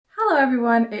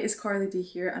everyone, it is Carly D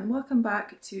here and welcome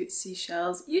back to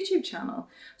Seashell's YouTube channel.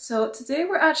 So today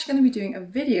we're actually going to be doing a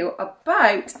video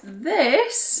about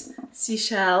this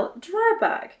Seashell dry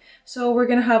bag. So we're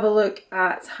going to have a look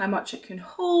at how much it can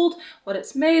hold, what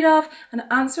it's made of, and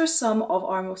answer some of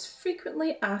our most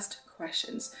frequently asked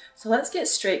questions. So let's get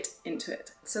straight into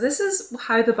it. So this is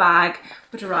how the bag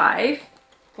would arrive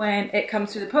when it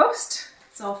comes through the post.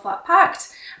 It's all flat packed.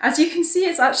 As you can see,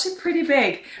 it's actually pretty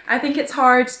big. I think it's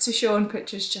hard to show in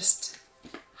pictures just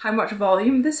how much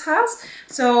volume this has.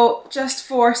 So just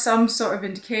for some sort of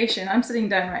indication, I'm sitting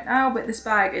down right now, but this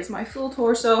bag is my full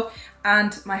torso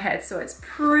and my head. So it's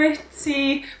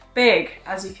pretty big,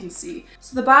 as you can see.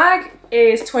 So the bag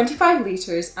is 25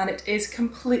 litres and it is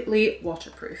completely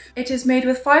waterproof. It is made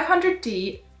with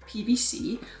 500D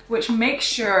PVC, which makes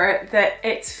sure that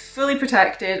it's fully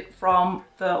protected from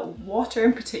the water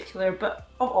in particular, but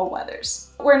of all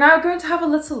weathers. We're now going to have a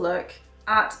little look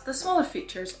at the smaller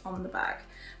features on the bag.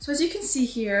 So as you can see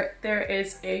here, there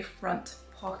is a front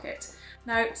pocket.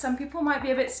 Now, some people might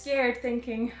be a bit scared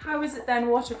thinking, how is it then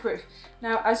waterproof?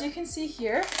 Now, as you can see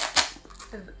here,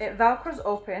 it velcros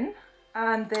open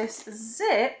and this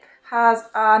zip has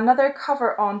another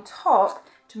cover on top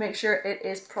to make sure it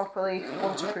is properly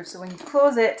waterproof. So when you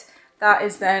close it, that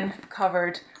is then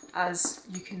covered, as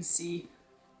you can see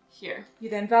here. You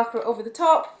then Velcro over the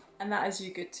top and that is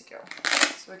you good to go.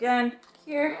 So again,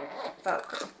 here,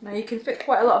 Velcro. Now you can fit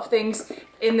quite a lot of things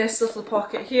in this little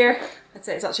pocket here. I'd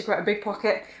say it's actually quite a big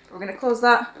pocket, but we're gonna close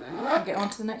that and get on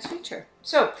to the next feature.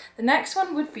 So the next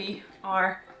one would be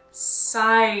our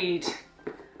side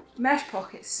mesh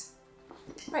pockets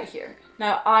right here.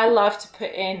 Now I love to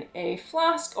put in a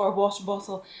flask or a water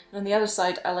bottle, and on the other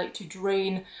side I like to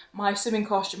drain my swimming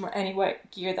costume or any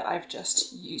wet gear that I've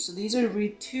just used. So these are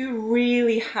two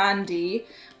really handy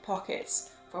pockets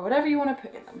for whatever you want to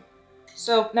put in them.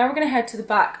 So now we're going to head to the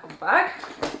back of the bag.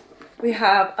 We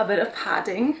have a bit of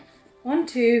padding, 1,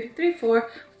 2, 3, 4,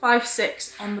 5,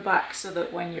 6 on the back, so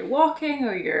that when you're walking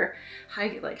or you're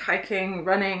hiking,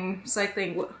 running,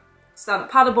 cycling,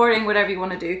 stand-up paddleboarding, whatever you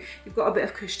want to do, you've got a bit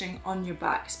of cushioning on your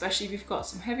back, especially if you've got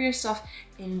some heavier stuff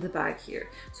in the bag here.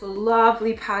 So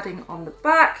lovely padding on the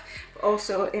back, but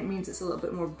also it means it's a little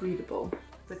bit more breathable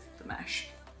with the mesh.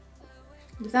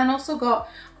 We've then also got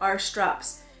our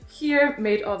straps here,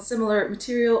 made of similar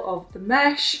material of the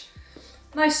mesh,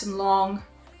 nice and long.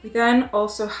 We then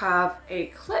also have a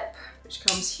clip which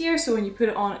comes here, so when you put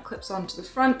it on, it clips onto the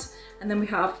front, and then we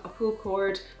have a pull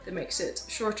cord that makes it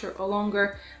shorter or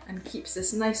longer and keeps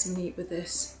this nice and neat with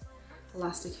this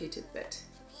elasticated bit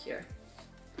here.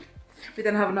 We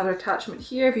then have another attachment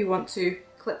here if you want to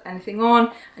clip anything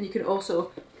on, and you can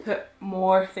also put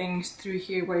more things through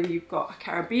here where you've got a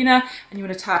carabiner and you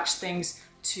want to attach things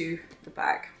to the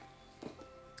bag.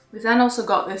 We've then also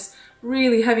got this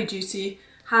really heavy duty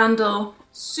handle,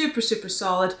 super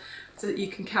solid, so that you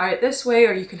can carry it this way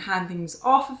or you can hand things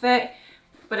off of it,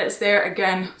 but it's there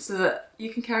again so that you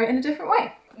can carry it in a different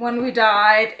way. When we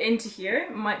dive into here,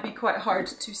 it might be quite hard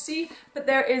to see, but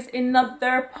there is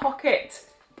another pocket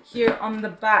here on the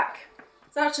back.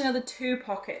 It's actually another 2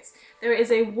 pockets. There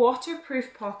is a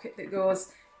waterproof pocket that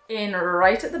goes in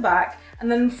right at the back,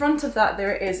 and then in front of that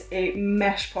there is a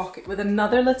mesh pocket with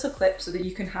another little clip so that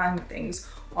you can hang things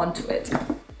onto it.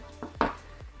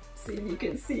 See if you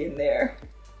can see in there.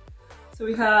 So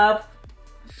we have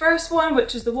the first one,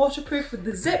 which is the waterproof with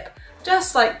the zip,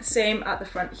 just like the same at the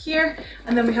front here.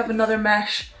 And then we have another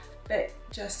mesh bit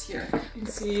just here. You can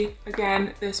see,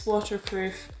 again, this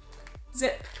waterproof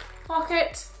zip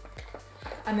pocket.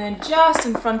 And then just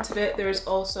in front of it, there is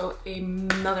also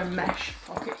another mesh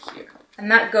pocket here.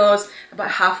 And that goes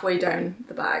about halfway down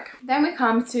the bag. Then we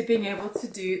come to being able to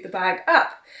do the bag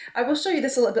up. I will show you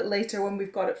this a little bit later when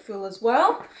we've got it full as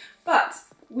well, but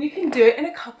we can do it in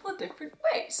a couple of different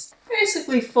ways.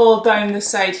 Basically fold down the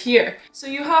side here. So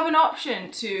you have an option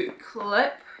to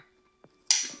clip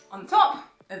on the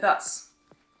top, if that's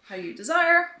how you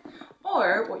desire,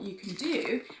 or what you can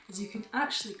do is you can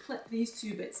actually clip these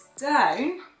 2 bits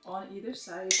down on either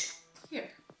side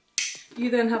here. You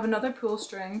then have another pull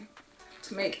string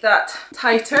to make that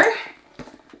tighter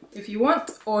if you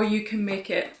want, or you can make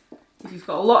it, if you've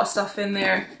got a lot of stuff in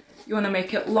there, you want to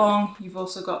make it long, you've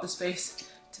also got the space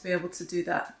to be able to do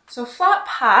that. So flat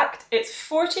packed, it's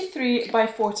 43 by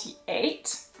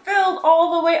 48, filled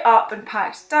all the way up and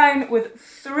packed down with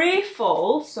 3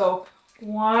 folds. So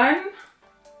 1,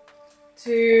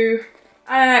 2,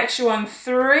 and an extra one,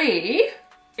 3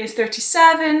 is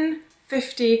 37,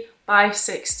 50 by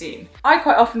 16. I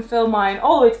quite often fill mine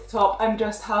all the way to the top and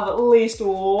just have at least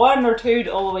 1 or 2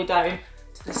 all the way down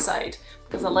to the side,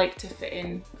 because I like to fit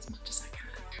in as much as I can.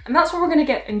 And that's what we're gonna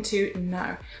get into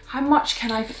now. How much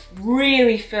can I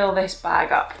really fill this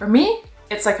bag up? For me,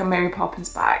 it's like a Mary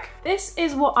Poppins bag. This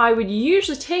is what I would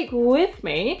usually take with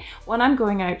me when I'm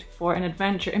going out for an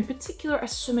adventure, in particular a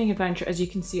swimming adventure. As you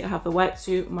can see, I have the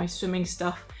wetsuit, my swimming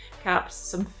stuff, caps,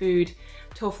 some food,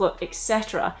 toe float,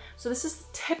 etc. So this is the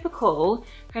typical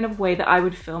kind of way that I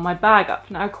would fill my bag up.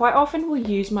 Now, I quite often will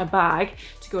use my bag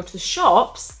to go to the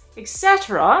shops,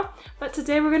 etc. But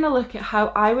today we're gonna look at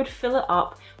how I would fill it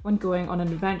up when going on an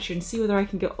adventure and see whether I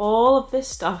can get all of this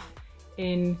stuff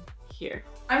in here.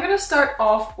 I'm going to start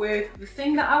off with the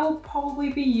thing that I will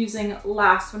probably be using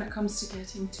last when it comes to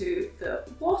getting to the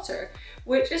water,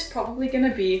 which is probably going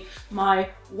to be my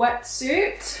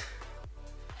wetsuit,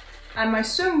 and my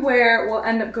swimwear will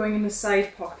end up going in the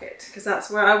side pocket because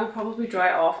that's where I will probably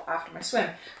dry off after my swim.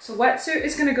 So wetsuit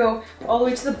is going to go all the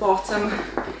way to the bottom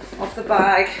of the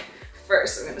bag.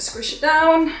 First I'm going to squish it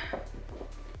down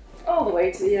all the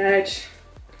way to the edge.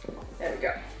 There we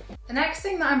go. The next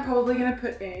thing that I'm probably going to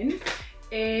put in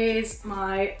is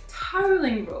my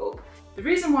toweling robe. The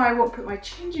reason why I won't put my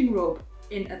changing robe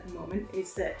in at the moment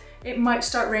is that it might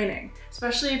start raining,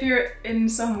 especially if you're in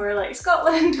somewhere like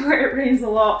Scotland where it rains a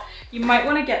lot. You might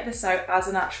want to get this out as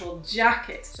an actual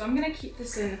jacket. So I'm going to keep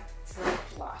this in for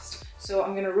last. So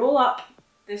I'm going to roll up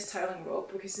this toweling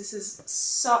robe because this is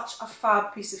such a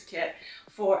fab piece of kit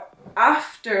for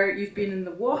after you've been in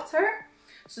the water,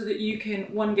 so that you can,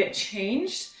 one, get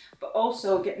changed, but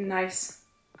also get nice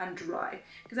and dry,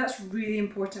 because that's really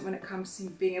important when it comes to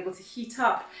being able to heat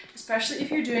up, especially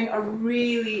if you're doing a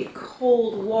really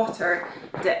cold water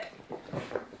dip.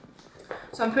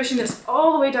 So I'm pushing this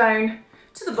all the way down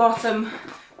to the bottom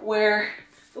where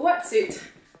the wetsuit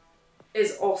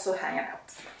is also hanging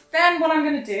out. Then what I'm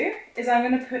going to do is I'm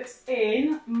going to put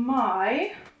in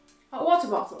my hot water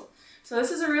bottle. So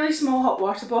this is a really small hot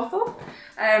water bottle,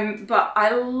 but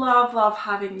I love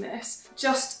having this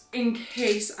just in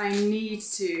case I need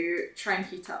to try and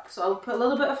heat up. So I'll put a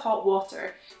little bit of hot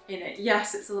water in it.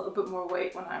 Yes, it's a little bit more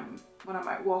weight when I'm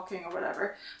out walking or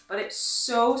whatever, but it's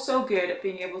so good at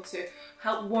being able to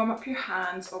help warm up your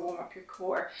hands or warm up your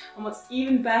core. And what's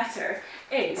even better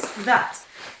is that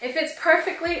it fits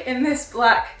perfectly in this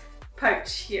black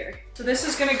pouch here. So this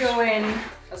is going to go in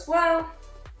as well.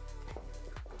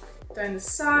 Down the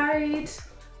side.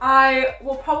 I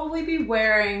will probably be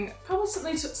wearing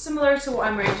something similar to what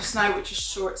I'm wearing just now, which is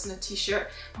shorts and a t-shirt.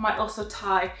 I might also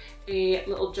tie a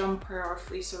little jumper or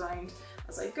fleece around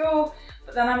as I go,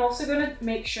 but then I'm also going to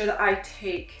make sure that I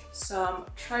take some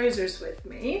trousers with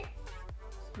me.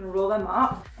 I'm going to roll them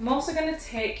up. I'm also going to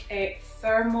take a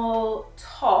thermal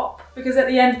top, because at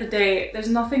the end of the day there's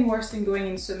nothing worse than going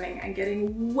in swimming and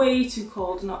getting way too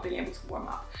cold and not being able to warm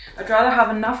up. I'd rather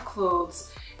have enough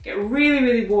clothes, get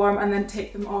really warm, and then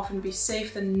take them off and be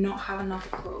safe than not have enough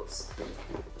clothes.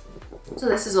 So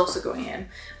this is also going in.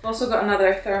 I've also got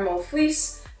another thermal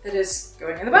fleece that is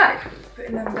going in the bag.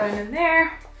 Putting them down in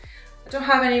there. I don't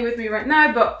have any with me right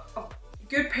now, but a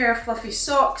good pair of fluffy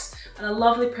socks and a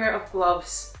lovely pair of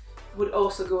gloves would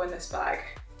also go in this bag.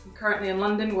 I'm currently in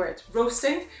London where it's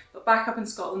roasting, but back up in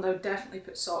Scotland I would definitely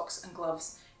put socks and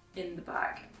gloves in the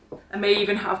bag. I may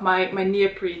even have my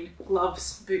neoprene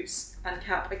gloves, boots and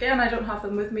cap. Again, I don't have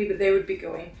them with me, but they would be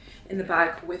going in the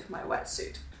bag with my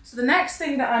wetsuit. So the next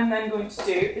thing that I'm then going to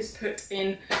do is put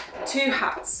in 2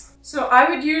 hats. So I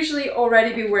would usually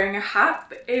already be wearing a hat,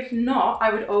 but if not,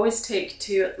 I would always take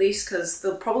 2 at least, because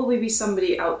there'll probably be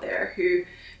somebody out there who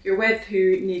you're with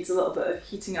who needs a little bit of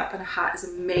heating up, and a hat is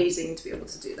amazing to be able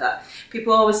to do that.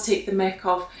 People always take the mick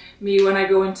of me when I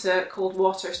go into cold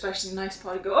water, especially in an ice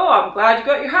pod, and go, oh, I'm glad you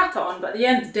got your hat on. But at the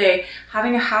end of the day,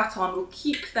 having a hat on will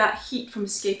keep that heat from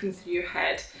escaping through your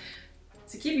head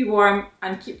to keep you warm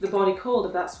and keep the body cold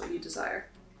if that's what you desire.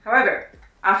 However,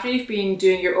 after you've been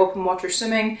doing your open water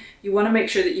swimming, you want to make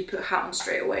sure that you put a hat on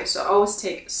straight away. So I always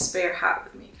take a spare hat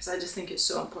with me because I just think it's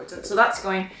so important. So that's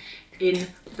going in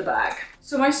the bag.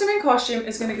 So my swimming costume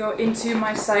is going to go into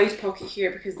my side pocket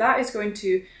here because that is going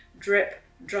to drip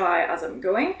dry as I'm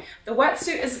going. The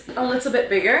wetsuit is a little bit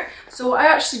bigger, so what I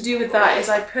actually do with that is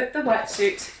I put the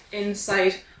wetsuit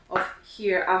inside of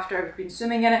here after I've been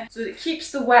swimming in it, so that it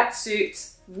keeps the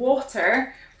wetsuit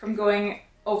water from going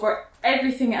over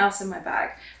everything else in my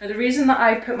bag. Now the reason that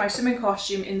I put my swimming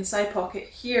costume in the side pocket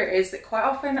here is that quite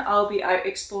often I'll be out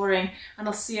exploring and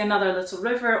I'll see another little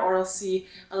river or I'll see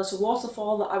a little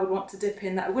waterfall that I would want to dip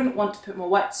in that I wouldn't want to put my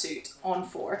wetsuit on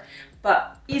for.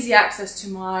 But easy access to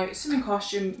my swimming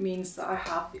costume means that I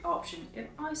have the option if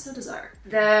I so desire.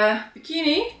 The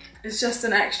bikini is just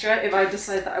an extra if I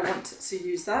decide that I want to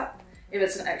use that, if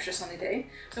it's an extra sunny day.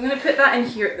 So I'm going to put that in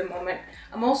here at the moment.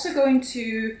 I'm also going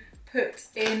to put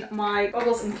in my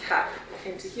goggles and cap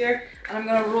into here, and I'm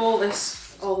going to roll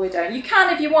this all the way down. You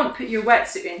can, if you want, put your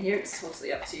wetsuit in here, it's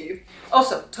totally up to you.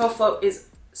 Also, toe float is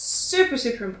super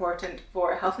important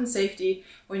for health and safety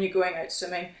when you're going out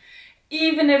swimming.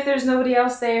 Even if there's nobody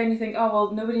else there and you think, oh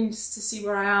well, nobody needs to see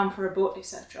where I am for a boat,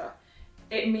 etc.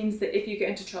 It means that if you get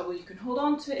into trouble, you can hold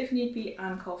on to it if need be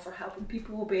and call for help, and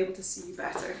people will be able to see you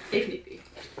better if need be.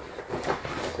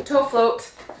 The toe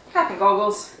float, cap and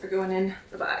goggles are going in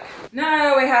the bag.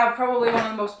 Now we have probably one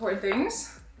of the most important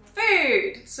things,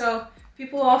 food. So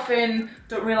people often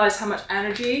don't realise how much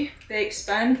energy they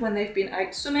expend when they've been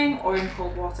out swimming or in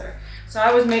cold water. So I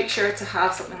always make sure to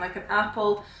have something like an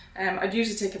apple. I'd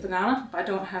usually take a banana, but I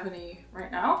don't have any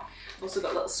right now. I've also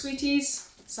got little sweeties.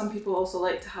 Some people also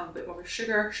like to have a bit more of a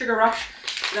sugar rush.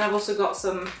 Then I've also got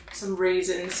some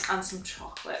raisins and some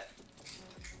chocolate.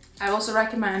 I also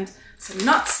recommend some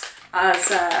nuts, as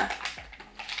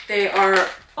they are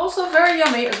also very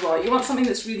yummy as well. You want something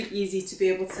that's really easy to be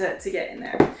able to get in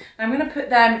there. I'm going to put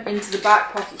them into the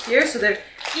back pocket here so they're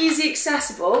easy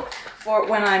accessible for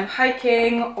when I'm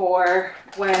hiking or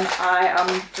when I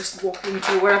am just walking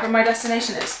to wherever my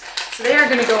destination is. So they are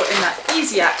going to go in that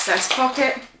easy access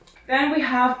pocket. Then we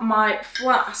have my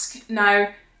flask. Now,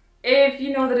 if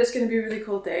you know that it's going to be a really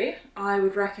cold day, I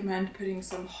would recommend putting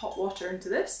some hot water into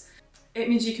this. It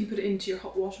means you can put it into your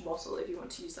hot water bottle if you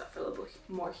want to use that for a little bit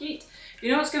more heat. If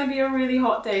you know it's going to be a really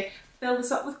hot day, fill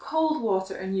this up with cold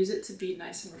water and use it to be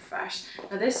nice and refreshed.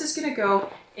 Now this is going to go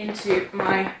into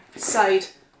my side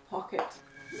pocket.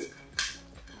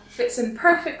 Fits in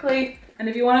perfectly, and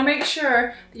if you want to make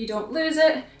sure that you don't lose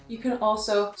it, you can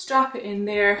also strap it in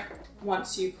there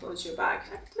once you close your bag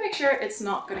to make sure it's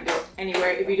not going to go anywhere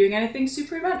if you're doing anything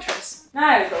super adventurous.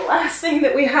 Now the last thing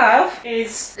that we have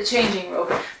is the changing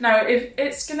robe. Now if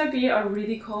it's going to be a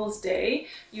really cold day,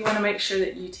 you want to make sure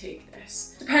that you take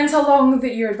this. Depends how long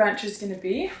that your adventure is going to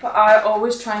be, but I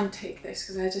always try and take this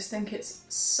because I just think it's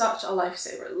such a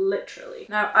lifesaver, literally.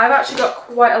 Now I've actually got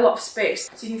quite a lot of space,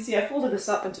 so you can see I folded this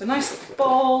up into a nice little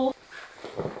ball.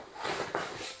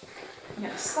 I'm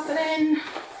going to stuff it in.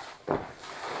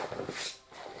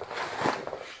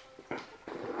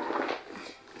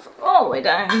 All the way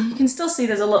down. You can still see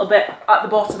there's a little bit at the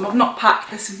bottom. I've not packed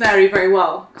this very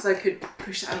well because I could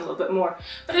push down a little bit more,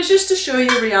 but it's just to show you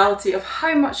the reality of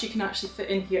how much you can actually fit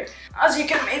in here. As you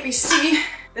can maybe see,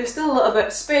 there's still a little bit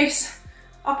of space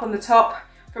up on the top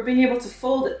for being able to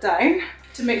fold it down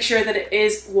to make sure that it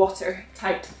is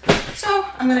watertight. So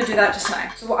I'm going to do that just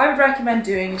now. So what I would recommend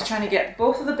doing is trying to get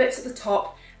both of the bits at the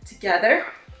top together.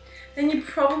 Then you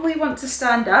probably want to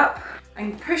stand up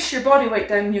and push your body weight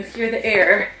down and you'll hear the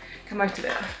air come out of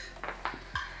it.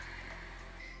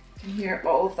 You can hear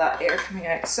all of that air coming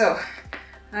out. So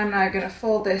I'm now going to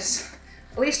fold this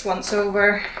at least once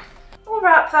over. We'll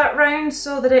wrap that round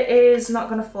so that it is not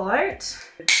going to fall out.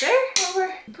 There,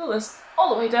 over. Pull this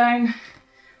all the way down,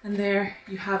 and there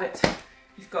you have it.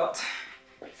 You've got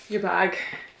your bag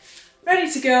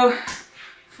ready to go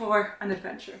for an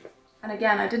adventure. And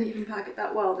again, I didn't even pack it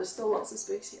that well. There's still lots of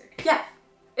space here. Yeah,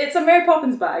 it's a Mary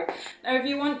Poppins bag. Now if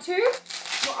you want to,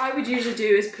 what I would usually do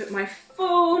is put my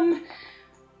phone,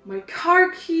 my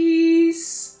car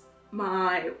keys,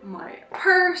 my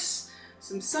purse,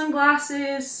 some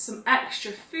sunglasses, some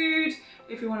extra food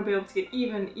if you want to be able to get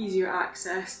even easier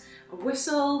access, a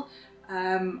whistle,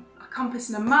 a compass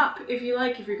and a map if you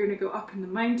like, if you're going to go up in the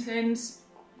mountains.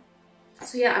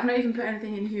 So yeah, I've not even put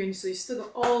anything in here, and so you've still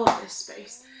got all of this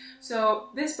space. So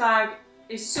this bag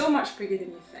is so much bigger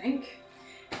than you think.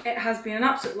 It has been an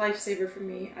absolute lifesaver for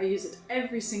me. I use it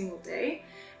every single day.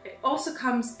 It also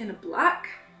comes in a black.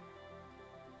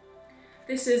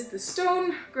 This is the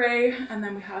stone grey, and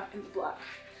then we have in the black.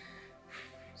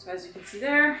 So as you can see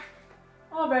there,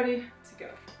 all ready to go.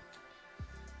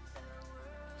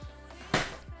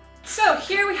 So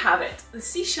here we have it, the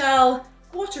Seashell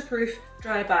waterproof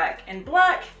dry bag in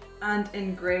black and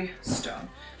in grey stone.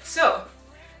 So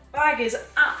bag is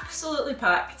absolutely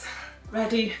packed,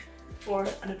 ready for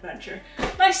an adventure.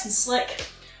 Nice and slick.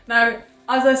 Now,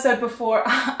 as I said before,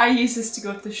 I use this to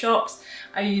go to the shops.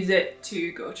 I use it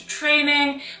to go to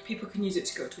training. People can use it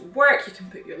to go to work. You can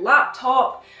put your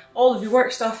laptop, all of your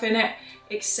work stuff in it,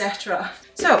 etc.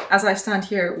 So, as I stand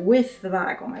here with the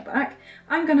bag on my back,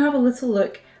 I'm gonna have a little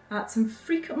look at some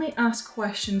frequently asked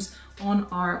questions on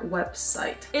our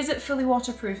website. Is it fully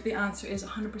waterproof? The answer is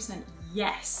 100%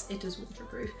 yes, it is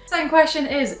waterproof. Second question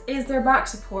is there back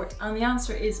support? And the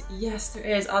answer is yes, there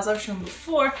is. As I've shown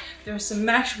before, there's some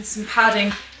mesh with some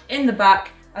padding in the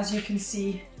back, as you can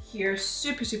see here,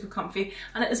 super comfy,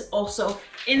 and it is also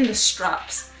in the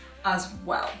straps as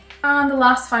well. And the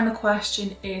last final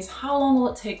question is, how long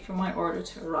will it take for my order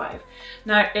to arrive?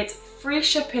 Now, it's free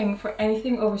shipping for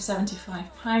anything over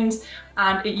 £75,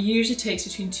 and it usually takes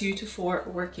between 2 to 4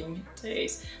 working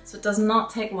days. So it does not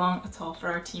take long at all for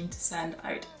our team to send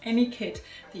out any kit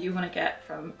that you want to get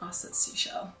from us at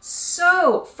Seashell.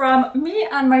 So from me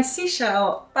and my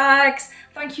Seashell bags,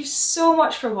 thank you so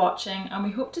much for watching, and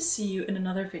we hope to see you in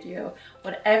another video,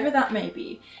 whatever that may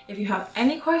be. If you have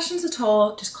any questions at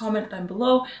all, just comment down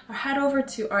below or head over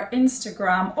to our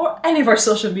Instagram or any of our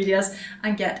social medias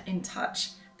and get in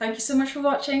touch. Thank you so much for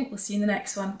watching. We'll see you in the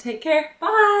next one. Take care.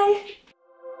 Bye.